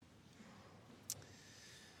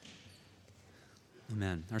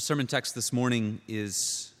Amen. Our sermon text this morning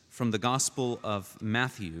is from the Gospel of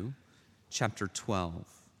Matthew, chapter 12.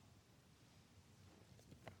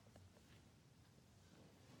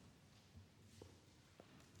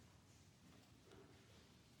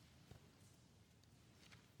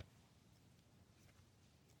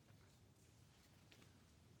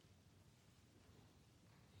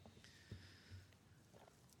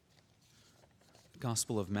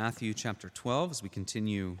 Gospel of Matthew, chapter 12, as we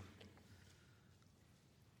continue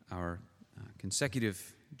our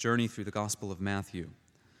consecutive journey through the Gospel of Matthew.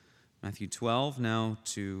 Matthew 12, now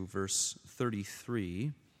to verse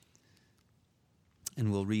 33,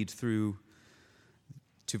 and we'll read through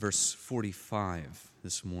to verse 45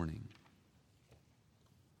 this morning.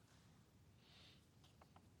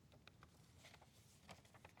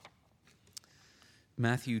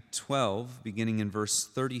 Matthew 12, beginning in verse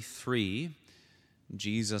 33,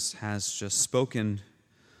 Jesus has just spoken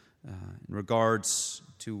in regards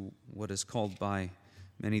to what is called by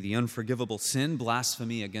many the unforgivable sin,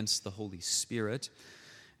 blasphemy against the Holy Spirit,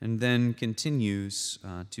 and then continues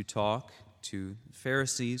to talk to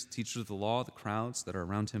Pharisees, teachers of the law, the crowds that are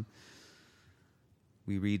around him.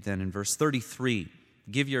 We read then in verse 33,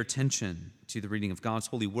 "Give your attention to the reading of God's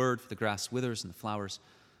holy word, for the grass withers and the flowers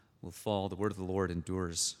will fall. The word of the Lord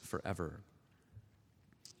endures forever.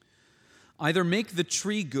 Either make the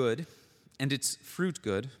tree good and its fruit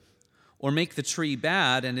good, or make the tree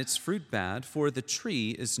bad and its fruit bad, for the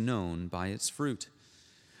tree is known by its fruit.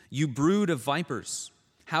 You brood of vipers,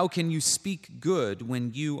 how can you speak good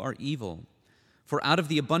when you are evil? For out of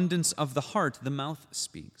the abundance of the heart the mouth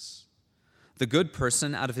speaks. The good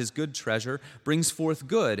person out of his good treasure brings forth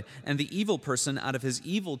good, and the evil person out of his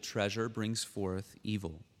evil treasure brings forth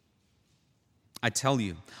evil. I tell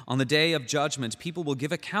you, on the day of judgment, people will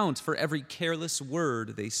give account for every careless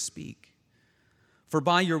word they speak. For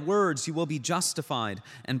by your words you will be justified,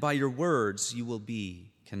 and by your words you will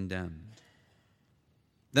be condemned."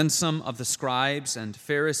 Then some of the scribes and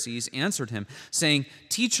Pharisees answered him, saying,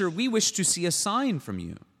 "Teacher, we wish to see a sign from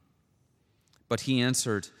you." But he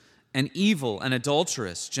answered, "An evil and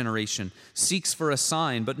adulterous generation seeks for a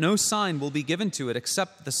sign, but no sign will be given to it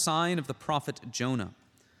except the sign of the prophet Jonah.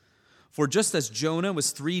 For just as Jonah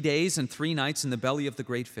was 3 days and 3 nights in the belly of the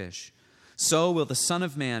great fish, so will the Son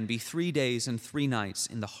of Man be 3 days and 3 nights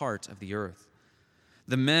in the heart of the earth.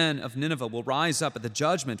 The men of Nineveh will rise up at the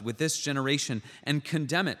judgment with this generation and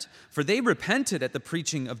condemn it, for they repented at the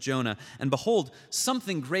preaching of Jonah, and behold,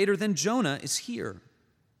 something greater than Jonah is here.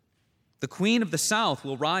 The queen of the south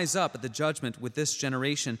will rise up at the judgment with this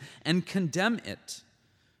generation and condemn it,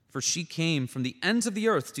 for she came from the ends of the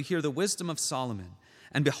earth to hear the wisdom of Solomon,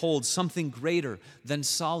 and behold, something greater than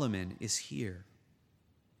Solomon is here.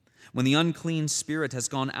 When the unclean spirit has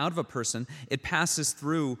gone out of a person, it passes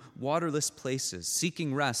through waterless places,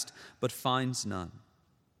 seeking rest, but finds none.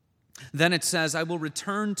 Then it says, I will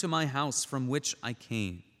return to my house from which I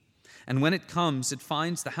came. And when it comes, it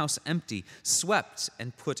finds the house empty, swept,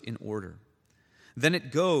 and put in order. Then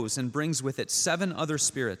it goes and brings with it 7 other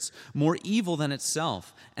spirits, more evil than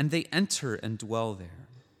itself, and they enter and dwell there.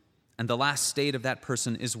 And the last state of that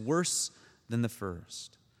person is worse than the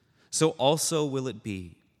first. So also will it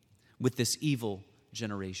be with this evil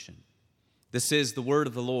generation. This is the word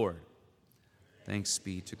of the Lord. Thanks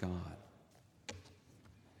be to God.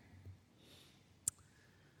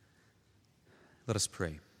 Let us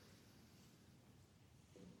pray.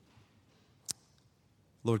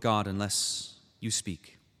 Lord God, unless you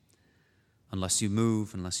speak, unless you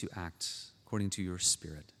move, unless you act according to your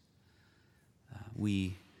Spirit,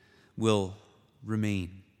 we will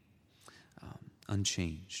remain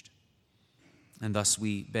unchanged. And thus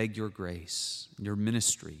we beg your grace, your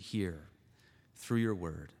ministry here, through your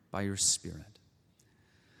word, by your Spirit.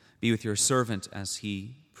 Be with your servant as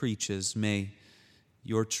he preaches. May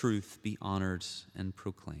your truth be honored and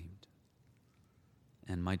proclaimed.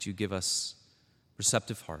 And might you give us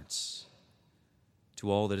receptive hearts to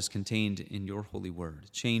all that is contained in your holy word.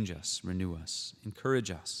 Change us, renew us, encourage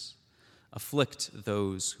us, afflict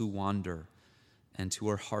those who wander and who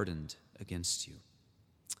are hardened against you.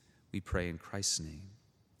 We pray in Christ's name.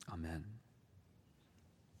 Amen.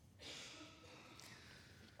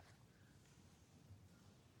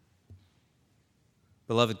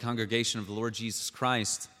 Beloved congregation of the Lord Jesus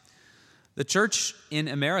Christ, the church in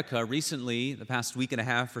America recently, the past week and a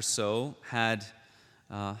half or so, had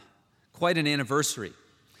quite an anniversary.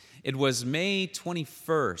 It was May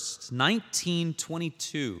 21st,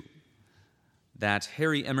 1922, that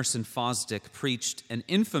Harry Emerson Fosdick preached an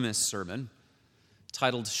infamous sermon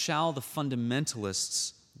titled, "Shall the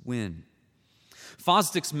Fundamentalists Win?"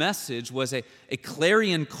 Fosdick's message was a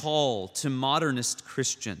clarion call to modernist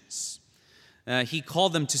Christians. He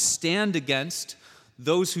called them to stand against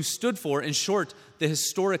those who stood for, in short, the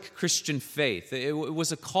historic Christian faith. It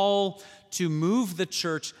was a call to move the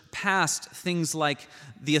church past things like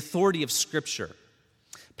the authority of Scripture,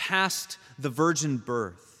 past the virgin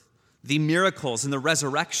birth, the miracles and the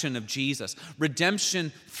resurrection of Jesus,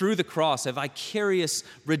 redemption through the cross, a vicarious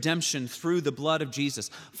redemption through the blood of Jesus.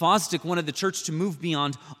 Fosdick wanted the church to move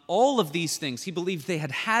beyond all of these things. He believed they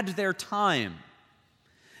had their time.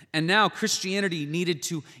 And now Christianity needed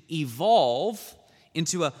to evolve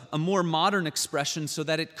into a more modern expression so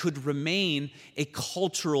that it could remain a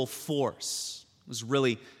cultural force. It was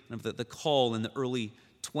really the call in the early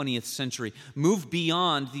 20th century. Move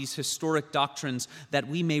beyond these historic doctrines that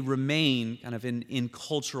we may remain kind of in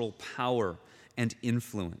cultural power and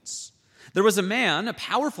influence. There was a man, a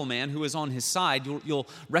powerful man, who was on his side. You'll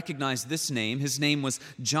recognize this name. His name was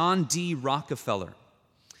John D. Rockefeller.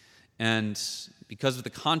 And because of the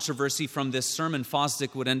controversy from this sermon,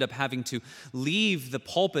 Fosdick would end up having to leave the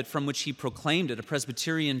pulpit from which he proclaimed it, a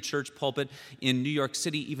Presbyterian church pulpit in New York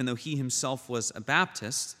City, even though he himself was a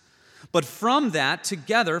Baptist. But from that,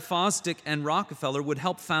 together, Fosdick and Rockefeller would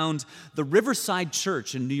help found the Riverside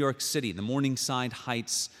Church in New York City, the Morningside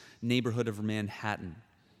Heights neighborhood of Manhattan,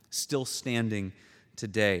 still standing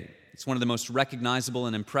today. It's one of the most recognizable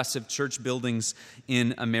and impressive church buildings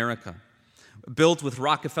in America. Built with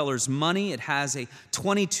Rockefeller's money, it has a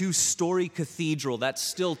 22-story cathedral that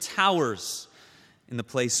still towers in the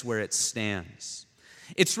place where it stands.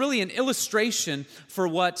 It's really an illustration for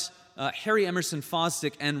what Harry Emerson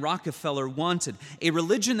Fosdick and Rockefeller wanted, a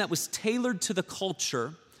religion that was tailored to the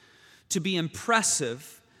culture to be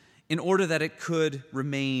impressive in order that it could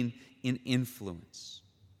remain in influence.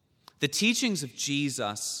 The teachings of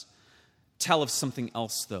Jesus tell of something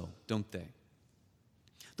else, though, don't they?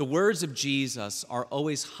 The words of Jesus are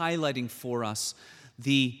always highlighting for us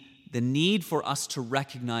the need for us to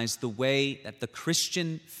recognize the way that the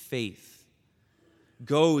Christian faith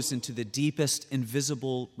goes into the deepest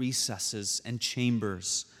invisible recesses and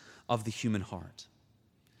chambers of the human heart.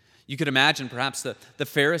 You could imagine perhaps the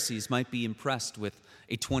Pharisees might be impressed with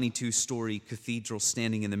a 22-story cathedral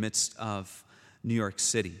standing in the midst of New York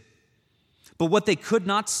City. But what they could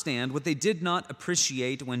not stand, what they did not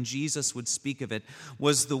appreciate when Jesus would speak of it,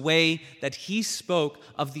 was the way that he spoke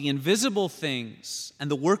of the invisible things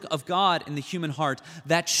and the work of God in the human heart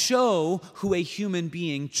that show who a human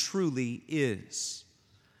being truly is.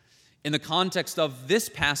 In the context of this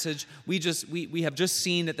passage, we have just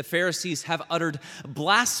seen that the Pharisees have uttered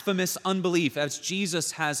blasphemous unbelief as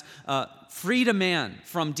Jesus has freed a man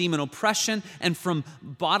from demon oppression and from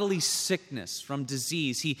bodily sickness, from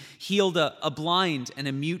disease. He healed a blind and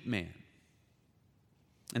a mute man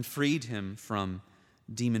and freed him from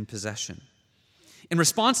demon possession. In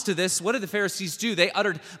response to this, what did the Pharisees do? They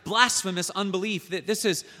uttered blasphemous unbelief that this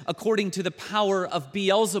is according to the power of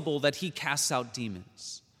Beelzebul that he casts out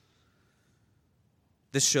demons.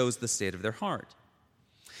 This shows the state of their heart.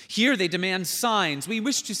 Here they demand signs. We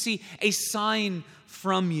wish to see a sign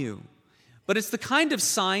from you. But it's the kind of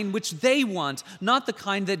sign which they want, not the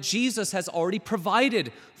kind that Jesus has already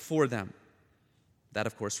provided for them. That,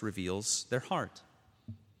 of course, reveals their heart.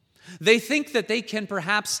 They think that they can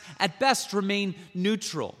perhaps, at best, remain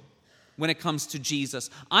neutral when it comes to Jesus.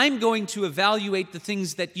 I'm going to evaluate the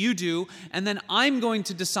things that you do, and then I'm going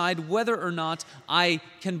to decide whether or not I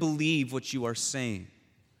can believe what you are saying.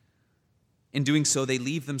 In doing so, they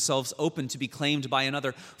leave themselves open to be claimed by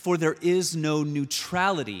another, for there is no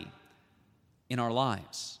neutrality in our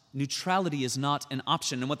lives. Neutrality is not an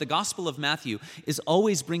option. And what the Gospel of Matthew is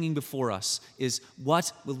always bringing before us is,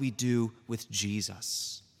 what will we do with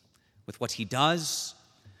Jesus? With what he does,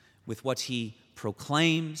 with what he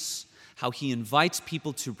proclaims, how he invites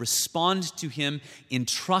people to respond to him in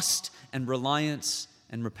trust and reliance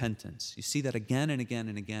and repentance. You see that again and again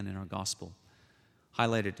and again in our Gospel,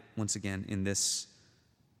 highlighted once again in this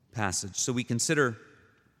passage. So we consider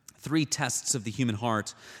three tests of the human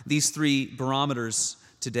heart, these three barometers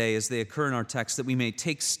today as they occur in our text, that we may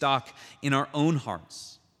take stock in our own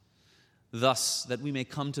hearts, thus that we may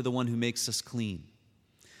come to the one who makes us clean,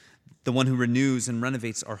 the one who renews and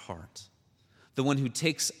renovates our heart, the one who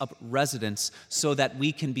takes up residence so that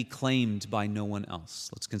we can be claimed by no one else.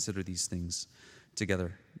 Let's consider these things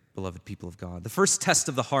together, beloved people of God. The first test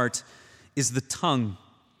of the heart is the tongue,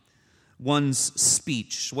 one's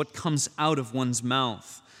speech, what comes out of one's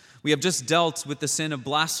mouth. We have just dealt with the sin of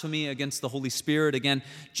blasphemy against the Holy Spirit. Again,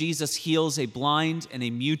 Jesus heals a blind and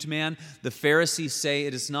a mute man. The Pharisees say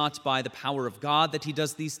it is not by the power of God that he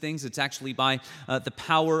does these things. It's actually by the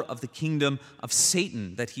power of the kingdom of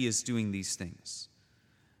Satan that he is doing these things.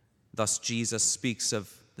 Thus, Jesus speaks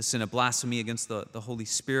of the sin of blasphemy against the Holy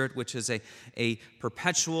Spirit, which is a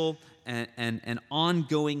perpetual and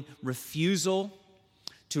ongoing refusal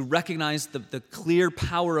to recognize the clear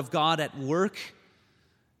power of God at work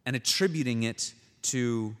and attributing it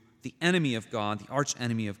to the enemy of God, the arch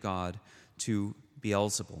enemy of God, to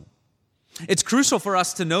Beelzebul. It's crucial for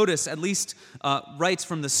us to notice, at least right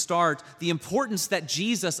from the start, the importance that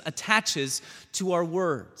Jesus attaches to our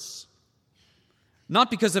words. Not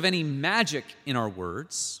because of any magic in our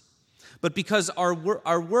words, but because our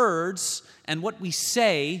words and what we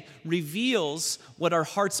say reveals what our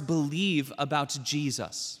hearts believe about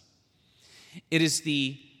Jesus. It is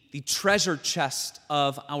the treasure chest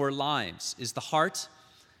of our lives, is the heart,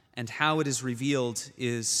 and how it is revealed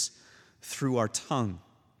is through our tongue.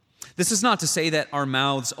 This is not to say that our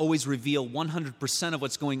mouths always reveal 100% of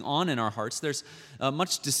what's going on in our hearts. There's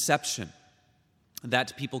much deception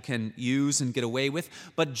that people can use and get away with.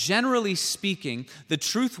 But generally speaking, the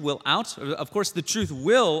truth will out. Of course, the truth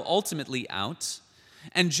will ultimately out.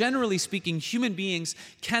 And generally speaking, human beings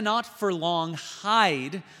cannot for long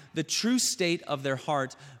hide the true state of their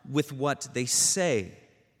heart with what they say.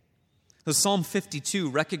 So Psalm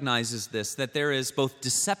 52 recognizes this, that there is both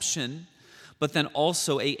deception, but then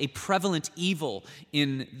also a prevalent evil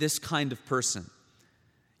in this kind of person.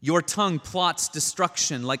 Your tongue plots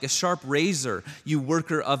destruction like a sharp razor, you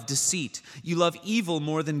worker of deceit. You love evil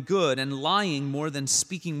more than good, and lying more than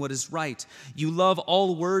speaking what is right. You love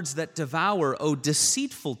all words that devour, O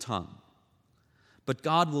deceitful tongue. But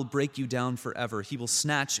God will break you down forever. He will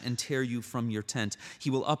snatch and tear you from your tent. He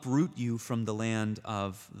will uproot you from the land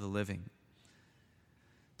of the living.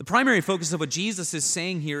 The primary focus of what Jesus is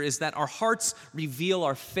saying here is that our hearts reveal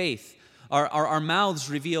our faith. Our mouths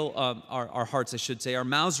reveal our hearts, I should say. Our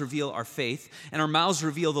mouths reveal our faith, and our mouths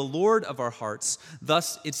reveal the Lord of our hearts.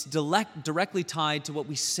 Thus, it's directly tied to what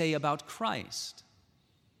we say about Christ.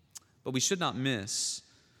 But we should not miss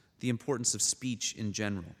the importance of speech in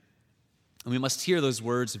general. And we must hear those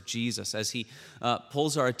words of Jesus as he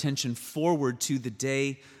pulls our attention forward to the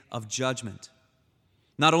day of judgment.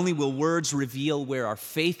 Not only will words reveal where our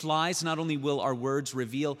faith lies, not only will our words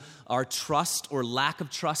reveal our trust or lack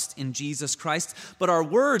of trust in Jesus Christ, but our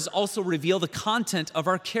words also reveal the content of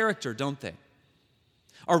our character, don't they?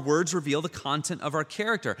 Our words reveal the content of our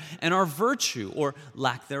character and our virtue or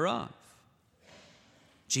lack thereof.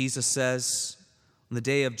 Jesus says, on the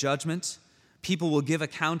day of judgment, people will give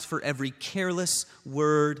account for every careless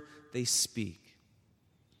word they speak.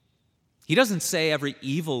 He doesn't say every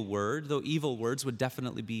evil word, though evil words would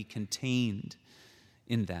definitely be contained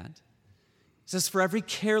in that. He says for every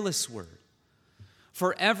careless word,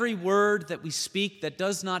 for every word that we speak that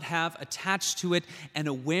does not have attached to it an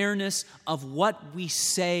awareness of what we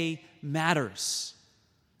say matters.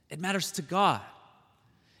 It matters to God.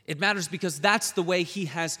 It matters because that's the way He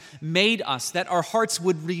has made us, that our hearts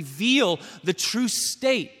would reveal the true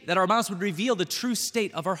state, that our mouths would reveal the true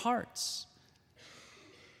state of our hearts.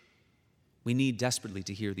 We need desperately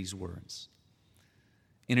to hear these words.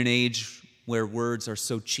 In an age where words are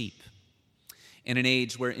so cheap, in an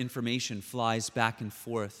age where information flies back and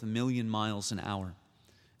forth 1,000,000 miles an hour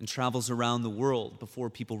and travels around the world before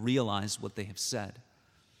people realize what they have said,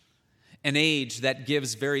 an age that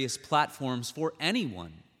gives various platforms for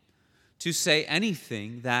anyone to say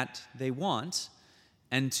anything that they want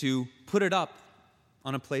and to put it up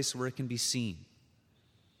on a place where it can be seen.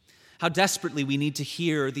 How desperately we need to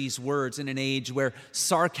hear these words in an age where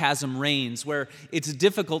sarcasm reigns, where it's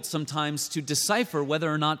difficult sometimes to decipher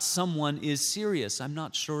whether or not someone is serious. I'm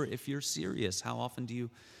not sure if you're serious. How often do you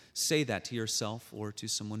say that to yourself or to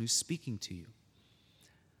someone who's speaking to you?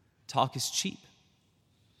 Talk is cheap.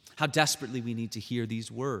 How desperately we need to hear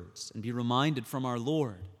these words and be reminded from our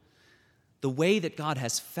Lord the way that God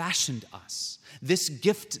has fashioned us, this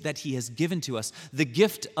gift that He has given to us, the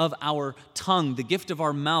gift of our tongue, the gift of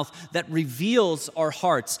our mouth that reveals our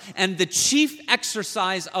hearts. And the chief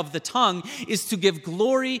exercise of the tongue is to give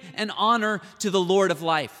glory and honor to the Lord of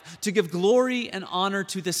life, to give glory and honor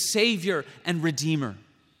to the Savior and Redeemer.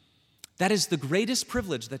 That is the greatest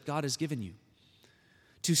privilege that God has given you,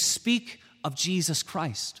 to speak of Jesus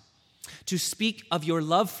Christ, to speak of your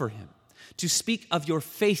love for Him, to speak of your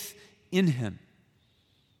faith in Him,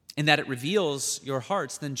 and that it reveals your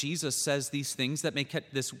hearts. Then Jesus says these things that may catch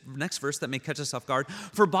this next verse that may catch us off guard.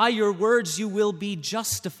 For by your words you will be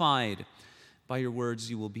justified, by your words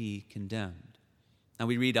you will be condemned. Now,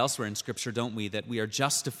 we read elsewhere in Scripture, don't we, that we are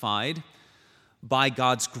justified by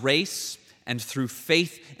God's grace and through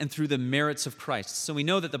faith and through the merits of Christ. So we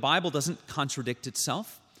know that the Bible doesn't contradict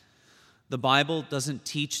itself. The Bible doesn't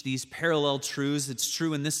teach these parallel truths. It's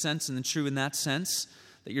true in this sense and then true in that sense,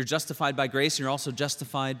 that you're justified by grace and you're also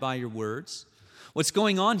justified by your words. What's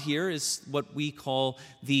going on here is what we call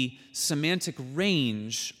the semantic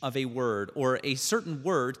range of a word, or a certain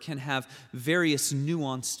word can have various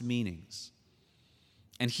nuanced meanings.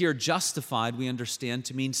 And here, justified, we understand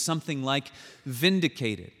to mean something like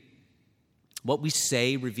vindicated. What we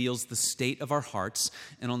say reveals the state of our hearts,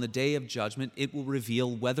 and on the day of judgment, it will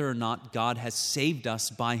reveal whether or not God has saved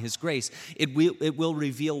us by His grace. It will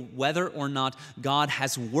reveal whether or not God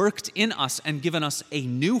has worked in us and given us a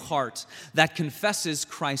new heart that confesses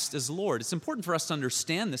Christ as Lord. It's important for us to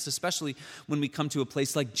understand this, especially when we come to a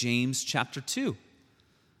place like James chapter 2,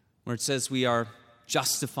 where it says we are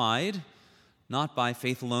justified not by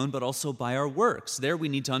faith alone, but also by our works. There we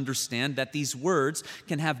need to understand that these words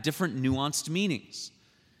can have different nuanced meanings.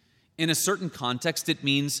 In a certain context, it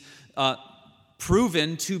means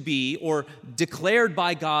proven to be or declared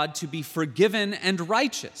by God to be forgiven and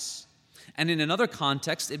righteous. And in another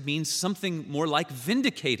context, it means something more like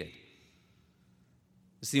vindicated.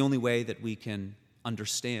 It's the only way that we can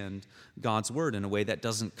understand God's word in a way that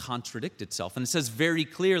doesn't contradict itself. And it says very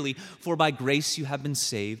clearly, for by grace you have been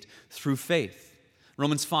saved through faith.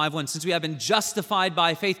 Romans 5:1, since we have been justified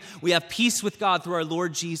by faith, we have peace with God through our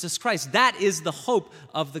Lord Jesus Christ. That is the hope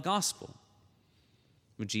of the gospel.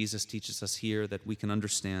 What Jesus teaches us here, that we can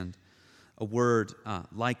understand a word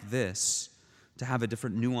like this to have a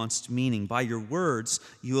different nuanced meaning. By your words,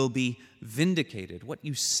 you will be vindicated. What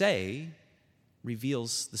you say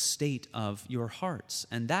reveals the state of your hearts,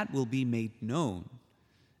 and that will be made known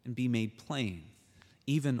and be made plain,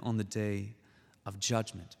 even on the day of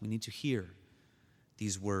judgment. We need to hear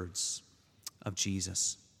these words of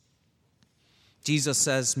Jesus. Jesus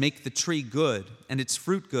says, make the tree good and its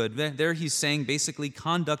fruit good. There he's saying basically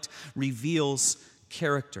conduct reveals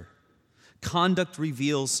character. Conduct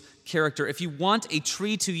reveals character. If you want a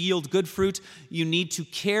tree to yield good fruit, you need to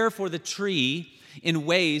care for the tree in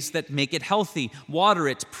ways that make it healthy. Water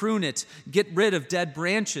it, prune it, get rid of dead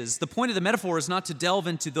branches. The point of the metaphor is not to delve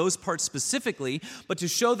into those parts specifically, but to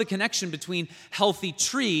show the connection between healthy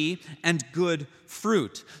tree and good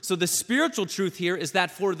fruit. So the spiritual truth here is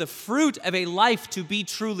that for the fruit of a life to be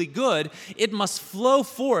truly good, it must flow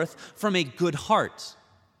forth from a good heart.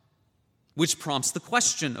 Which prompts the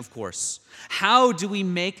question, of course, how do we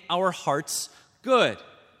make our hearts good?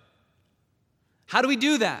 How do we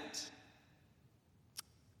do that?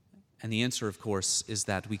 And the answer, of course, is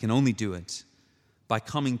that we can only do it by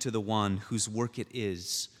coming to the one whose work it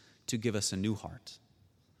is to give us a new heart.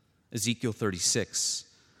 Ezekiel 36,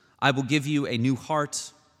 I will give you a new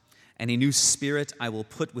heart, and a new spirit I will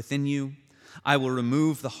put within you. I will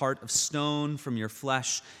remove the heart of stone from your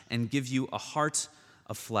flesh and give you a heart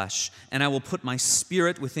of flesh. And I will put my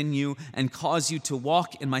spirit within you and cause you to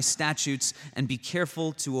walk in my statutes and be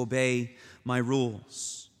careful to obey my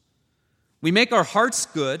rules. We make our hearts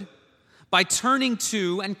good by turning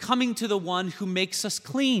to and coming to the one who makes us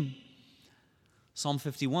clean. Psalm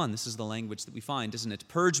 51, this is the language that we find, isn't it?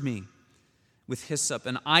 Purge me with hyssop,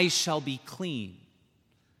 and I shall be clean.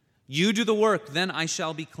 You do the work, then I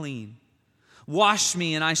shall be clean. Wash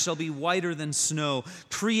me, and I shall be whiter than snow.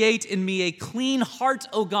 Create in me a clean heart,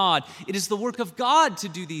 O God. It is the work of God to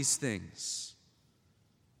do these things.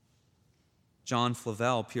 John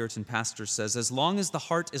Flavel, Puritan pastor, says, as long as the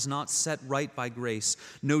heart is not set right by grace,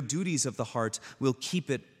 no duties of the heart will keep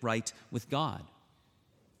it right with God.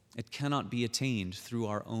 It cannot be attained through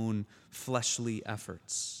our own fleshly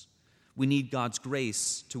efforts. We need God's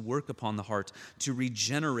grace to work upon the heart, to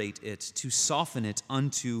regenerate it, to soften it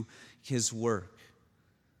unto His work.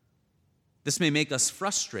 This may make us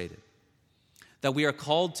frustrated, that we are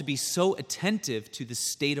called to be so attentive to the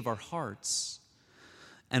state of our hearts.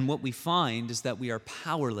 And what we find is that we are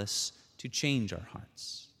powerless to change our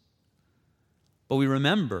hearts. But we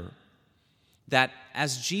remember that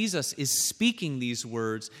as Jesus is speaking these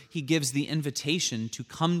words, He gives the invitation to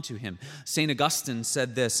come to Him. St. Augustine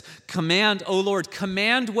said this, command, O Lord,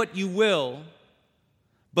 command what you will,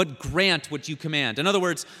 but grant what you command. In other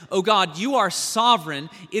words, O God, you are sovereign.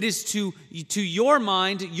 It is to your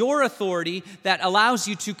mind, your authority, that allows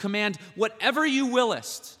you to command whatever you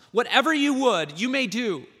willest. Whatever you would, you may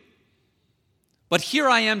do. But here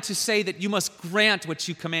I am to say that you must grant what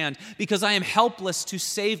you command, because I am helpless to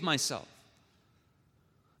save myself.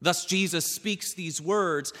 Thus Jesus speaks these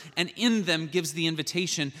words, and in them gives the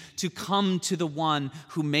invitation to come to the one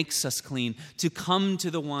who makes us clean, to come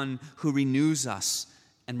to the one who renews us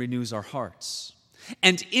and renews our hearts.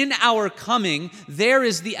 And in our coming, there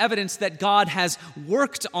is the evidence that God has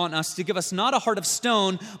worked on us to give us not a heart of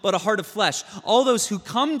stone, but a heart of flesh. All those who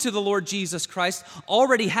come to the Lord Jesus Christ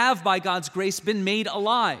already have, by God's grace, been made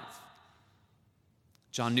alive.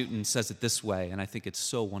 John Newton says it this way, and I think it's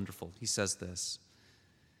so wonderful. He says this: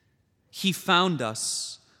 "He found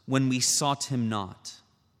us when we sought him not.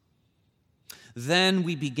 Then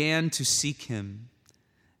we began to seek him,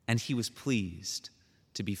 and he was pleased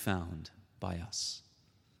to be found by us."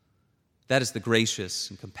 That is the gracious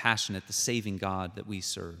and compassionate, the saving God that we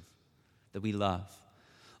serve, that we love.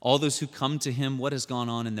 All those who come to him, what has gone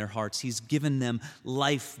on in their hearts? He's given them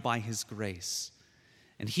life by his grace.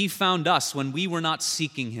 And he found us when we were not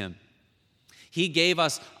seeking him. He gave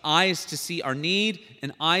us eyes to see our need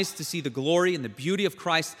and eyes to see the glory and the beauty of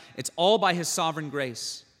Christ. It's all by his sovereign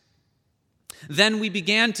grace. Then we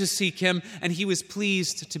began to seek him, and he was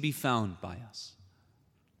pleased to be found by us.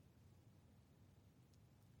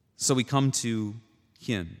 So we come to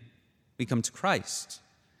him. We come to Christ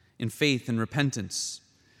in faith and repentance.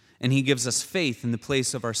 And he gives us faith in the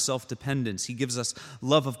place of our self-dependence. He gives us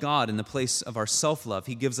love of God in the place of our self-love.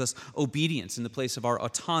 He gives us obedience in the place of our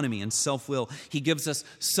autonomy and self-will. He gives us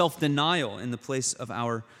self-denial in the place of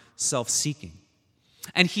our self-seeking.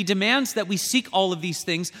 And he demands that we seek all of these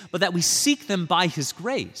things, but that we seek them by his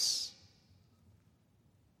grace.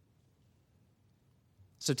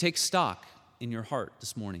 So take stock in your heart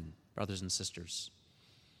this morning, brothers and sisters.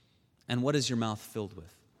 And what is your mouth filled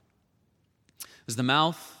with? As the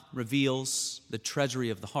mouth reveals the treasury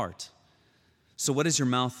of the heart, so what is your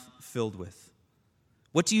mouth filled with?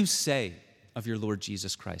 What do you say of your Lord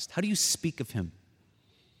Jesus Christ? How do you speak of him?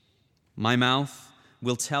 My mouth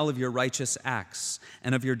will tell of your righteous acts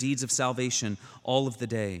and of your deeds of salvation all of the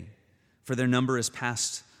day, for their number is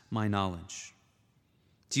past my knowledge.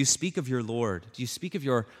 Do you speak of your Lord? Do you speak of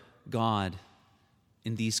your God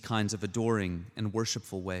in these kinds of adoring and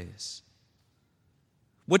worshipful ways?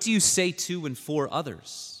 What do you say to and for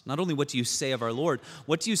others? Not only what do you say of our Lord,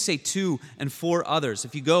 what do you say to and for others?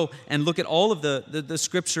 If you go and look at all of the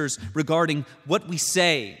scriptures regarding what we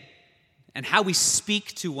say and how we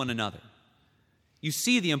speak to one another, you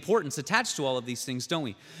see the importance attached to all of these things, don't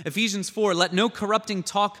we? Ephesians 4, let no corrupting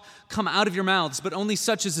talk come out of your mouths, but only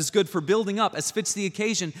such as is good for building up, as fits the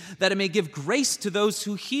occasion, that it may give grace to those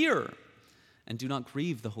who hear. And do not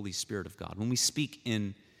grieve the Holy Spirit of God. When we speak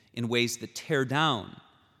in ways that tear down,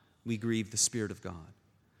 we grieve the Spirit of God.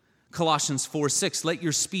 Colossians 4:6, let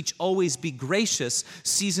your speech always be gracious,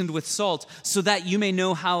 seasoned with salt, so that you may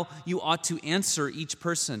know how you ought to answer each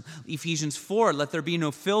person. Ephesians 4, let there be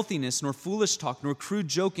no filthiness, nor foolish talk, nor crude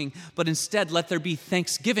joking, but instead let there be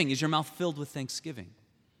thanksgiving. Is your mouth filled with thanksgiving?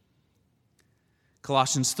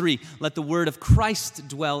 Colossians 3, let the word of Christ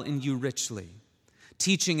dwell in you richly,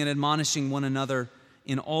 teaching and admonishing one another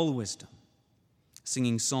in all wisdom,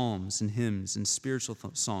 singing psalms and hymns and spiritual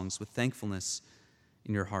songs with thankfulness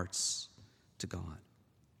in your hearts to God.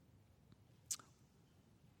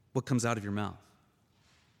 What comes out of your mouth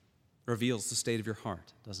reveals the state of your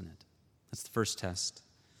heart, doesn't it? That's the first test.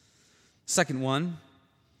 Second one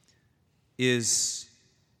is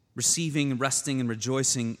receiving, resting, and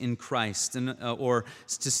rejoicing in Christ, or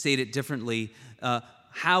to state it differently,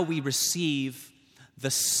 how we receive the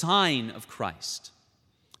sign of Christ.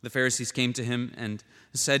 The Pharisees came to him and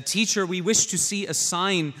said, "Teacher, we wish to see a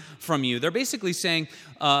sign from you." They're basically saying,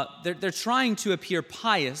 they're trying to appear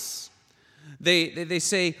pious. They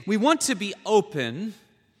say, we want to be open,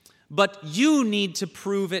 but you need to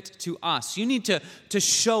prove it to us. You need to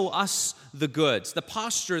show us the goods. The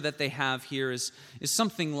posture that they have here is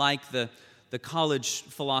something like the college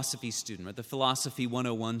philosophy student, or the philosophy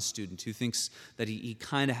 101 student who thinks that he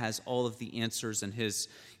kind of has all of the answers, and his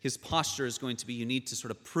posture is going to be, you need to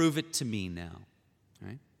sort of prove it to me now,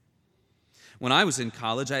 right? When I was in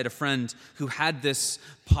college, I had a friend who had this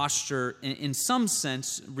posture in some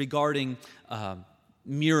sense regarding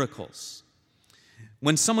miracles.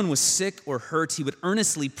 When someone was sick or hurt, he would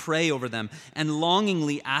earnestly pray over them and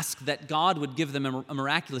longingly ask that God would give them a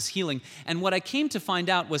miraculous healing. And what I came to find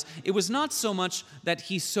out was it was not so much that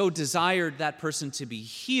he so desired that person to be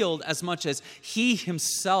healed as much as he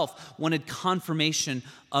himself wanted confirmation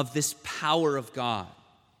of this power of God.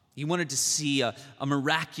 He wanted to see a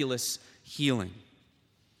miraculous healing.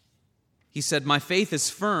 He said, "My faith is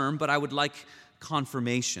firm, but I would like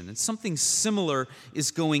confirmation." And something similar is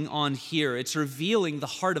going on here. It's revealing the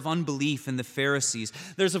heart of unbelief in the Pharisees.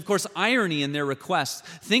 There's, of course, irony in their request.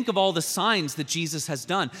 Think of all the signs that Jesus has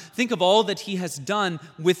done. Think of all that he has done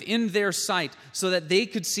within their sight so that they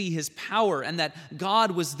could see his power and that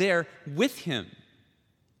God was there with him.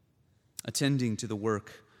 attending to the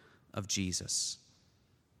work of Jesus.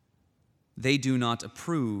 They do not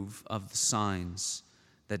approve of the signs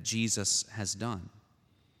that Jesus has done.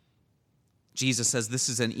 Jesus says this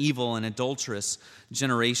is an evil and adulterous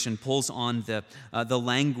generation, pulls on the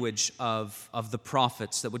language of the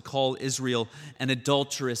prophets that would call Israel an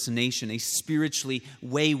adulterous nation, a spiritually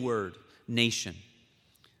wayward nation.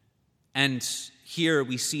 And here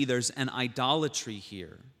we see there's an idolatry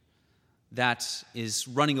here that is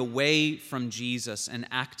running away from Jesus and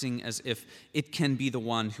acting as if it can be the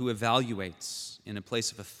one who evaluates in a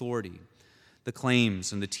place of authority the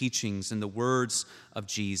claims and the teachings and the words of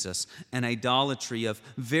Jesus, an idolatry of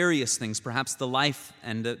various things, perhaps the life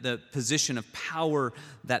and the position of power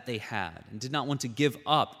that they had, and did not want to give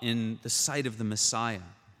up in the sight of the Messiah.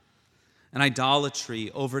 An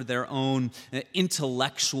idolatry over their own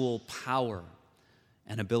intellectual power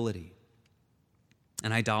and ability.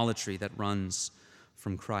 An idolatry that runs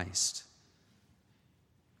from Christ.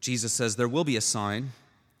 Jesus says there will be a sign,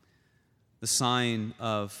 the sign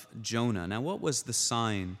of Jonah. Now, what was the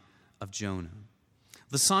sign of Jonah?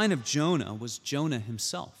 The sign of Jonah was Jonah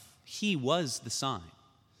himself. He was the sign.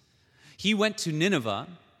 He went to Nineveh,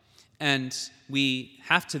 and we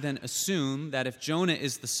have to then assume that if Jonah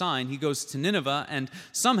is the sign, he goes to Nineveh, and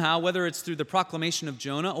somehow, whether it's through the proclamation of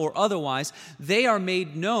Jonah or otherwise, they are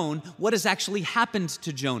made known what has actually happened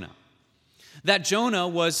to Jonah. That Jonah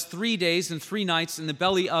was 3 days and 3 nights in the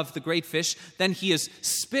belly of the great fish. Then he is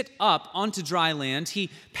spit up onto dry land.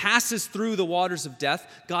 He passes through the waters of death.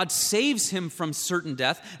 God saves him from certain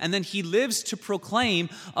death. And then he lives to proclaim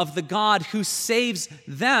of the God who saves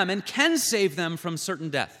them and can save them from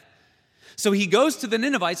certain death. So he goes to the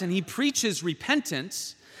Ninevites and he preaches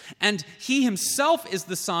repentance. And he himself is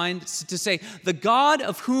the sign to say, the God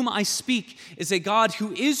of whom I speak is a God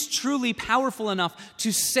who is truly powerful enough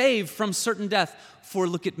to save from certain death, for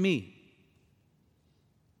look at me.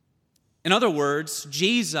 In other words,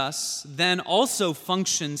 Jesus then also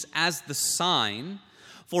functions as the sign,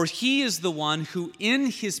 for he is the one who in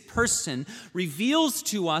his person reveals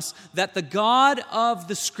to us that the God of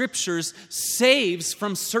the Scriptures saves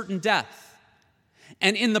from certain death.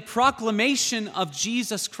 And in the proclamation of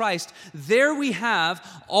Jesus Christ, there we have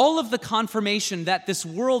all of the confirmation that this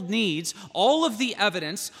world needs, all of the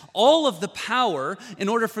evidence, all of the power in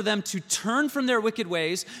order for them to turn from their wicked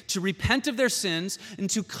ways, to repent of their sins, and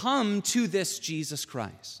to come to this Jesus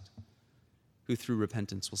Christ, who through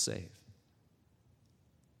repentance will save.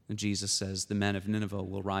 And Jesus says the men of Nineveh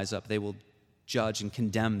will rise up. They will judge and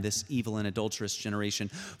condemn this evil and adulterous generation,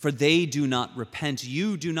 for they do not repent.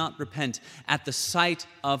 You do not repent at the sight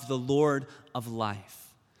of the Lord of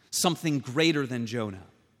life. Something greater than Jonah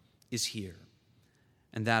is here.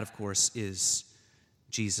 And that, of course, is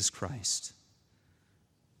Jesus Christ.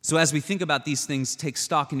 So as we think about these things, take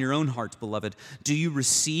stock in your own heart, beloved. Do you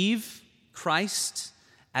receive Christ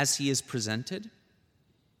as he is presented?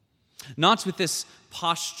 Not with this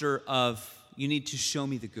posture of, you need to show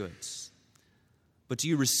me the goods. But do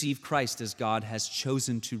you receive Christ as God has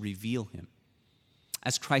chosen to reveal him?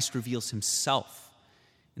 As Christ reveals himself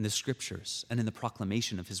in the Scriptures and in the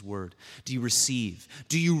proclamation of his word? Do you receive?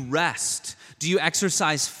 Do you rest? Do you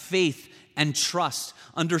exercise faith and trust,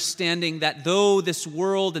 understanding that though this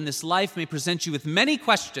world and this life may present you with many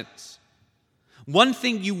questions, one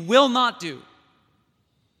thing you will not do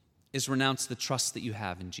is renounce the trust that you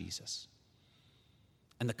have in Jesus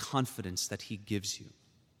and the confidence that he gives you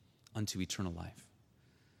unto eternal life?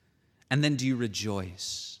 And then do you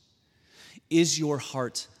rejoice? Is your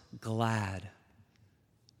heart glad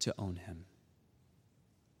to own him?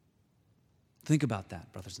 Think about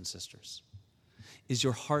that, brothers and sisters. Is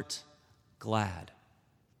your heart glad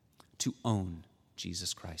to own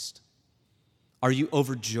Jesus Christ? Are you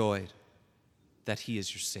overjoyed that he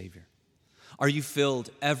is your Savior? Are you filled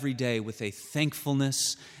every day with a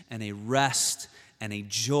thankfulness and a rest and a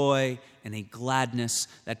joy and a gladness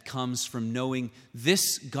that comes from knowing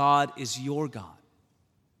this God is your God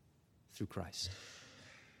through Christ?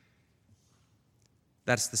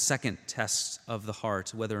 That's the second test of the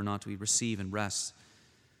heart, whether or not we receive and rest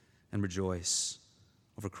and rejoice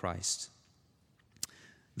over Christ.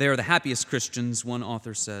 They are the happiest Christians, one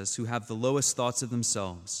author says, who have the lowest thoughts of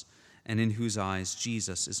themselves and in whose eyes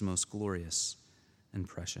Jesus is most glorious and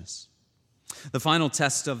precious. The final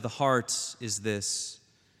test of the heart is this.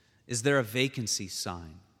 Is there a vacancy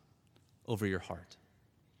sign over your heart?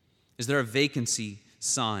 Is there a vacancy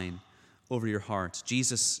sign over your heart?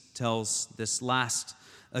 Jesus tells this last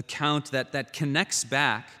account that connects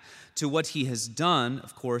back to what he has done,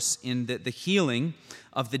 of course, in the healing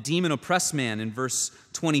of the demon-oppressed man in verse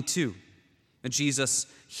 22. Jesus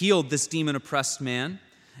healed this demon-oppressed man,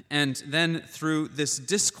 And then through this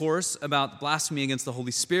discourse about blasphemy against the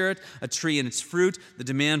Holy Spirit, a tree and its fruit, the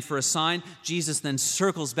demand for a sign, Jesus then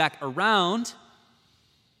circles back around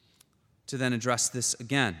to then address this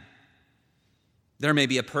again. There may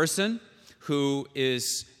be a person who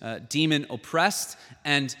is demon oppressed,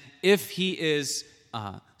 and if he is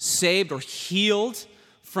saved or healed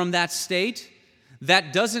from that state,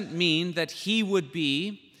 that doesn't mean that he would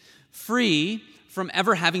be free from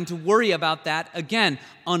ever having to worry about that again,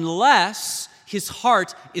 unless his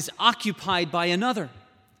heart is occupied by another.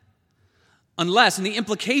 Unless, and the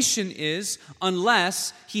implication is,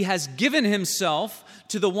 unless he has given himself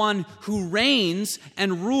to the one who reigns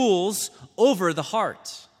and rules over the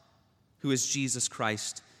heart, who is Jesus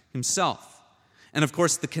Christ himself. And of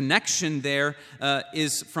course, the connection there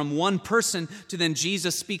is from one person to then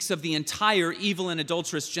Jesus speaks of the entire evil and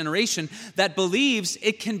adulterous generation that believes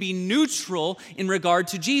it can be neutral in regard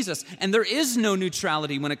to Jesus. And there is no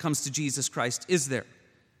neutrality when it comes to Jesus Christ, is there?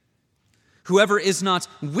 Whoever is not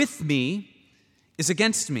with me is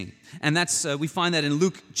against me. And that's we find that in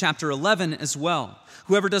Luke chapter 11 as well.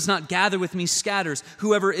 Whoever does not gather with me scatters.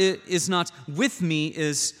 Whoever is not with me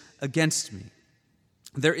is against me.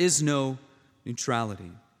 There is no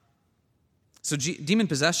neutrality. So demon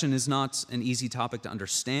possession is not an easy topic to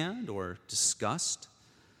understand or discussed,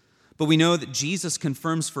 but we know that Jesus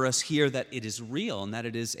confirms for us here that it is real and that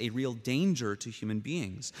it is a real danger to human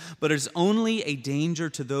beings. But it is only a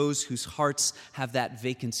danger to those whose hearts have that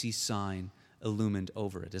vacancy sign illumined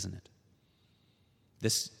over it, isn't it?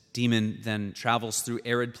 This demon then travels through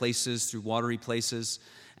arid places, through watery places,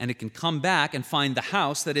 and it can come back and find the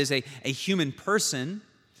house that is a human person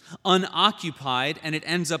unoccupied, and it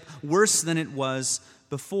ends up worse than it was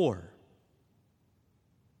before.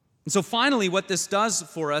 And so finally, what this does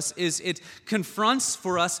for us is it confronts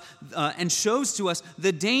for us and shows to us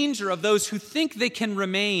the danger of those who think they can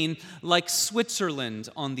remain like Switzerland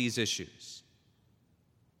on these issues.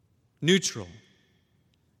 Neutral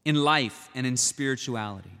in life and in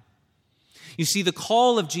spirituality. You see, the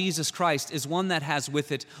call of Jesus Christ is one that has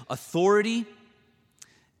with it authority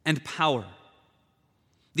and power.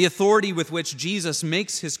 The authority with which Jesus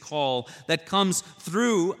makes his call that comes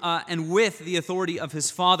through and with the authority of his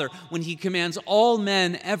Father when he commands all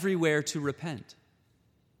men everywhere to repent.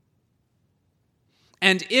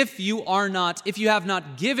 And if you have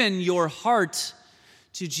not given your heart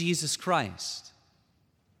to Jesus Christ,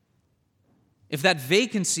 if that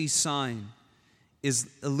vacancy sign is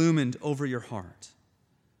illumined over your heart,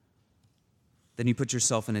 then you put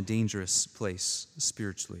yourself in a dangerous place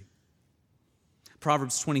spiritually.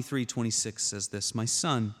 Proverbs 23:26 says this, "My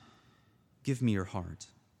son, give me your heart.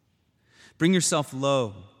 Bring yourself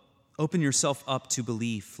low. Open yourself up to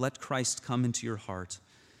belief. Let Christ come into your heart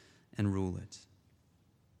and rule it."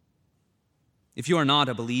 If you are not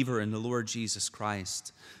a believer in the Lord Jesus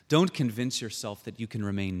Christ, don't convince yourself that you can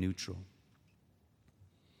remain neutral.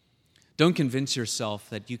 Don't convince yourself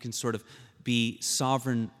that you can sort of be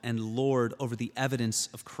sovereign and Lord over the evidence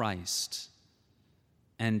of Christ.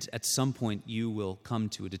 And at some point, you will come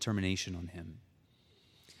to a determination on him.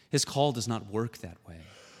 His call does not work that way.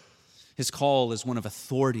 His call is one of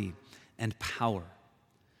authority and power.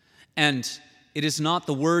 And it is not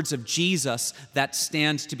the words of Jesus that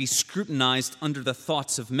stand to be scrutinized under the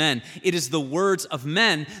thoughts of men. It is the words of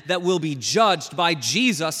men that will be judged by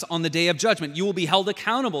Jesus on the day of judgment. You will be held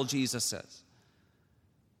accountable, Jesus says,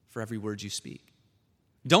 for every word you speak.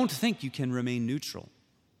 Don't think you can remain neutral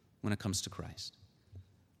when it comes to Christ.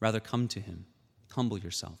 Rather, come to him. Humble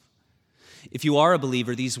yourself. If you are a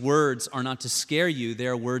believer, these words are not to scare you. They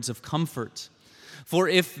are words of comfort. For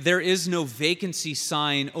if there is no vacancy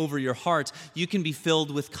sign over your heart, you can be filled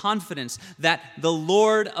with confidence that the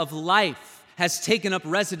Lord of life has taken up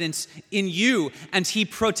residence in you, and he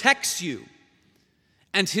protects you.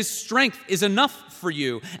 And his strength is enough for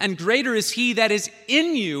you, and greater is he that is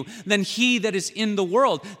in you than he that is in the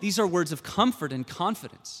world. These are words of comfort and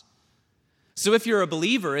confidence. So if you're a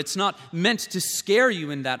believer, it's not meant to scare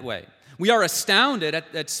you in that way. We are astounded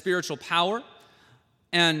at spiritual power,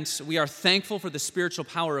 and we are thankful for the spiritual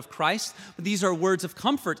power of Christ, but these are words of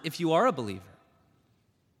comfort if you are a believer.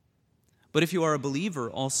 But if you are a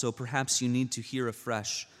believer also, perhaps you need to hear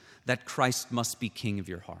afresh that Christ must be king of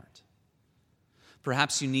your heart.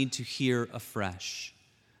 Perhaps you need to hear afresh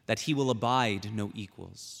that he will abide no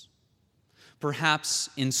equals. Perhaps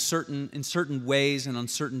in certain ways and on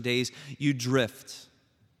certain days, you drift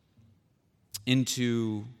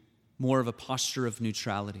into more of a posture of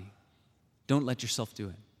neutrality. Don't let yourself do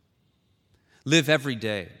it. Live every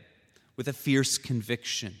day with a fierce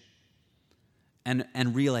conviction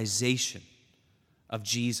and realization of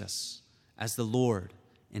Jesus as the Lord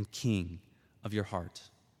and King of your heart.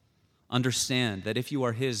 Understand that if you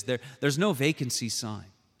are his, there's no vacancy sign.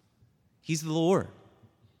 He's the Lord,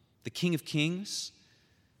 the King of kings,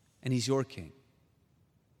 and he's your King.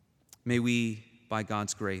 May we, by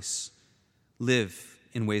God's grace, live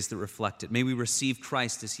in ways that reflect it. May we receive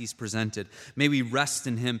Christ as he's presented. May we rest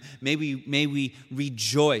in him. May we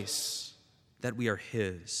rejoice that we are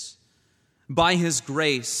his. By his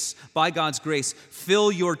grace, by God's grace,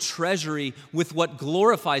 fill your treasury with what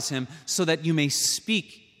glorifies him so that you may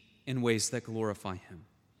speak in ways that glorify him.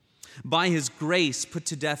 By his grace, put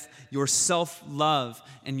to death your self-love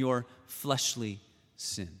and your fleshly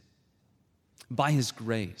sin. By his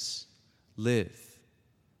grace, live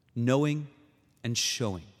knowing and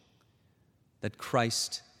showing that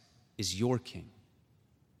Christ is your King,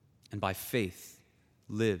 and by faith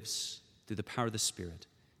lives through the power of the Spirit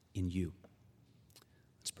in you.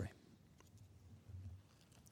 Let's pray.